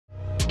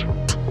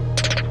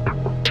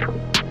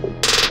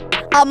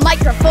A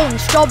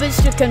microphone's job is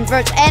to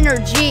convert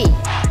energy.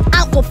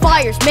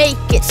 Amplifiers make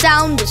it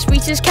sound as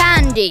sweet as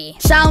candy.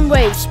 Sound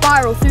waves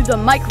spiral through the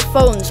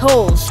microphone's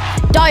holes.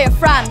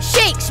 Diaphragm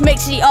shakes,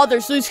 makes the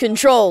others lose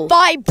control.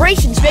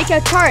 Vibrations make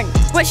a current,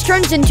 which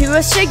turns into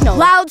a signal.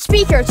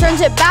 Loudspeaker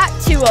turns it back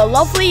to a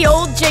lovely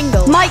old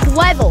jingle. Mic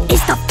level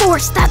is the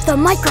force that the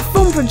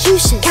microphone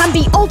produces. Can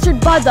be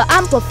altered by the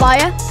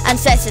amplifier and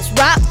sets its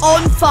rap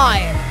on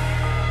fire.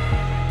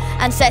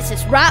 And sets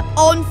its rap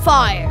on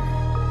fire.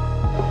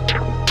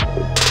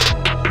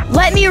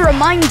 Let me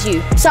remind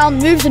you,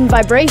 sound moves in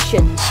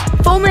vibrations.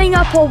 Foaming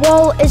up a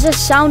wall is a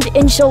sound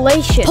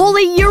insulation.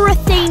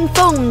 Polyurethane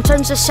foam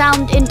turns the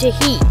sound into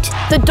heat.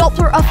 The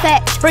Doppler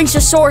effect brings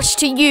the source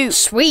to you,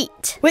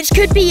 sweet. Which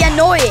could be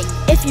annoying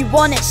if you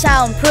want it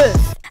soundproof.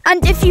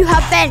 And if you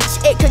have vents,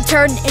 it could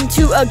turn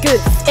into a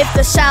goof. If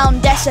the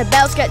sound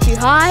decibels get too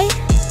high,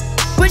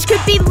 which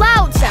could be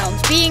loud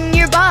sounds being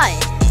nearby,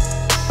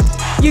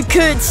 you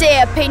could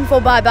say a painful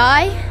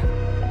bye-bye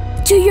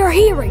to your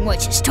hearing,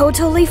 which is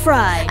totally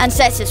fried. And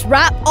sets its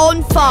rap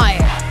on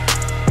fire.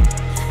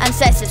 And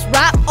sets its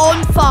rap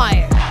on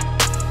fire.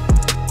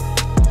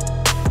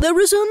 There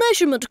is a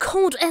measurement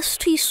called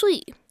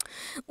STC,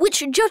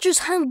 which judges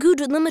how good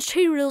the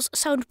material's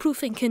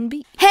soundproofing can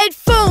be.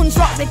 Headphones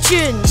rock the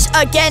tunes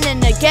again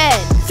and again,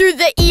 through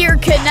the ear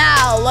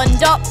canal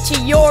and up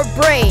to your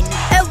brain.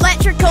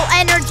 Electrical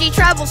energy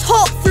travels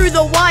hot through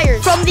the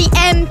wires, from the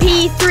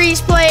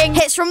MP3s playing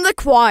hits from the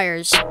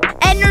choirs.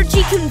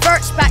 Energy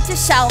converts back to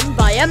sound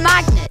by a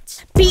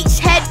magnet. Beats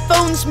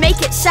headphones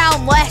make it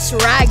sound less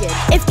ragged.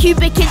 If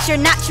cubic is your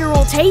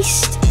natural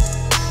taste,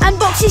 and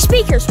boxy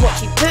speakers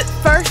what you put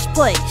first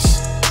place,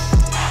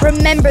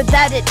 remember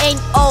that it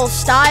ain't all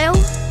style.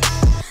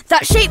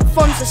 That shape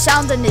forms the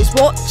sound and is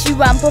what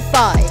you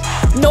amplify.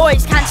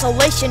 Noise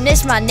cancellation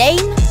is my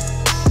name,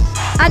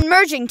 and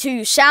merging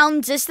two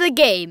sounds is the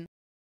game.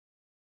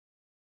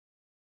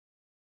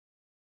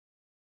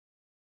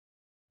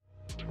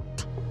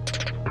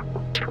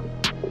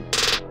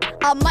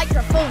 A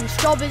microphone's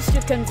job is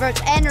to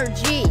convert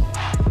energy.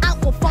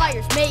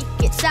 Amplifiers make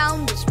it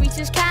sound as sweet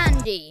as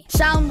candy.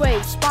 Sound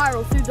waves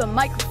spiral through the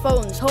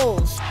microphone's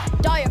holes.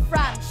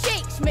 Diaphragm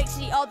shakes, makes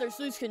the others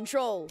lose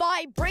control.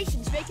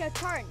 Vibrations make a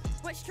current,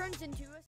 which turns into a